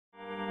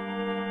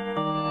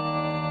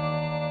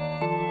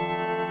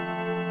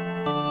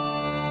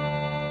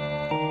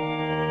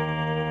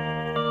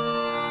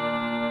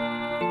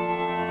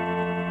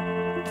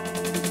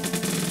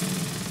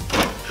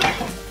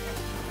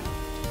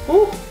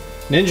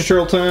Ninja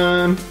Turtle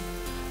time!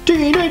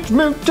 Teenage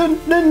Mutant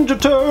Ninja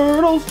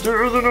Turtles!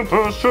 Turtle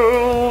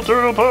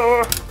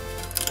power!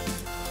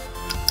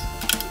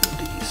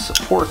 These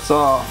supports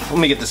off. Let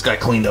me get this guy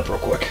cleaned up real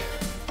quick.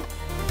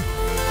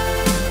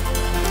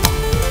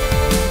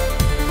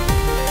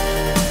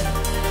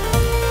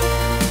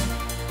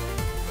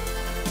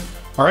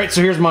 Alright,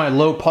 so here's my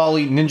low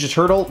poly Ninja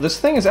Turtle. This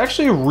thing is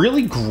actually a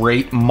really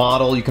great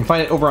model. You can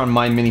find it over on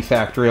My Mini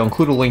Factory. I'll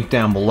include a link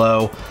down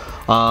below.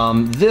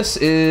 This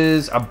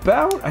is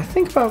about, I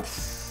think about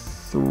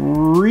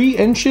 3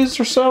 inches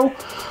or so.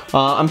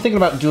 I'm thinking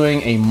about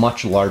doing a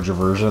much larger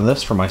version of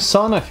this for my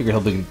son. I figure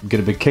he'll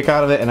get a big kick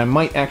out of it, and I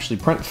might actually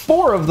print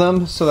 4 of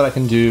them so that I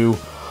can do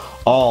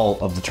all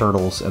of the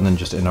turtles and then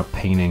just end up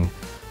painting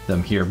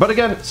them here. But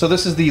again, so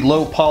this is the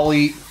low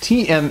poly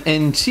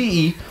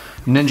TMNT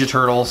Ninja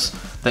Turtles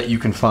that you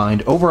can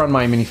find over on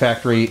My Mini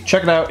Factory.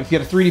 Check it out. If you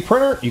get a 3D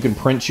printer, you can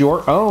print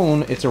your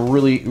own. It's a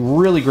really,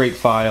 really great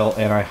file,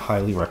 and I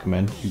highly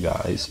recommend you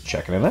guys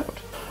checking it out.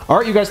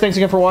 Alright, you guys, thanks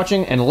again for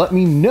watching, and let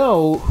me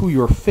know who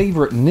your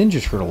favorite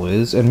Ninja Turtle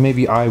is, and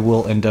maybe I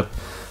will end up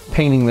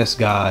painting this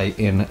guy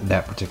in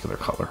that particular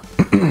color.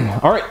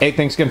 Alright, hey,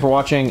 thanks again for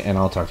watching, and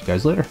I'll talk to you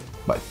guys later.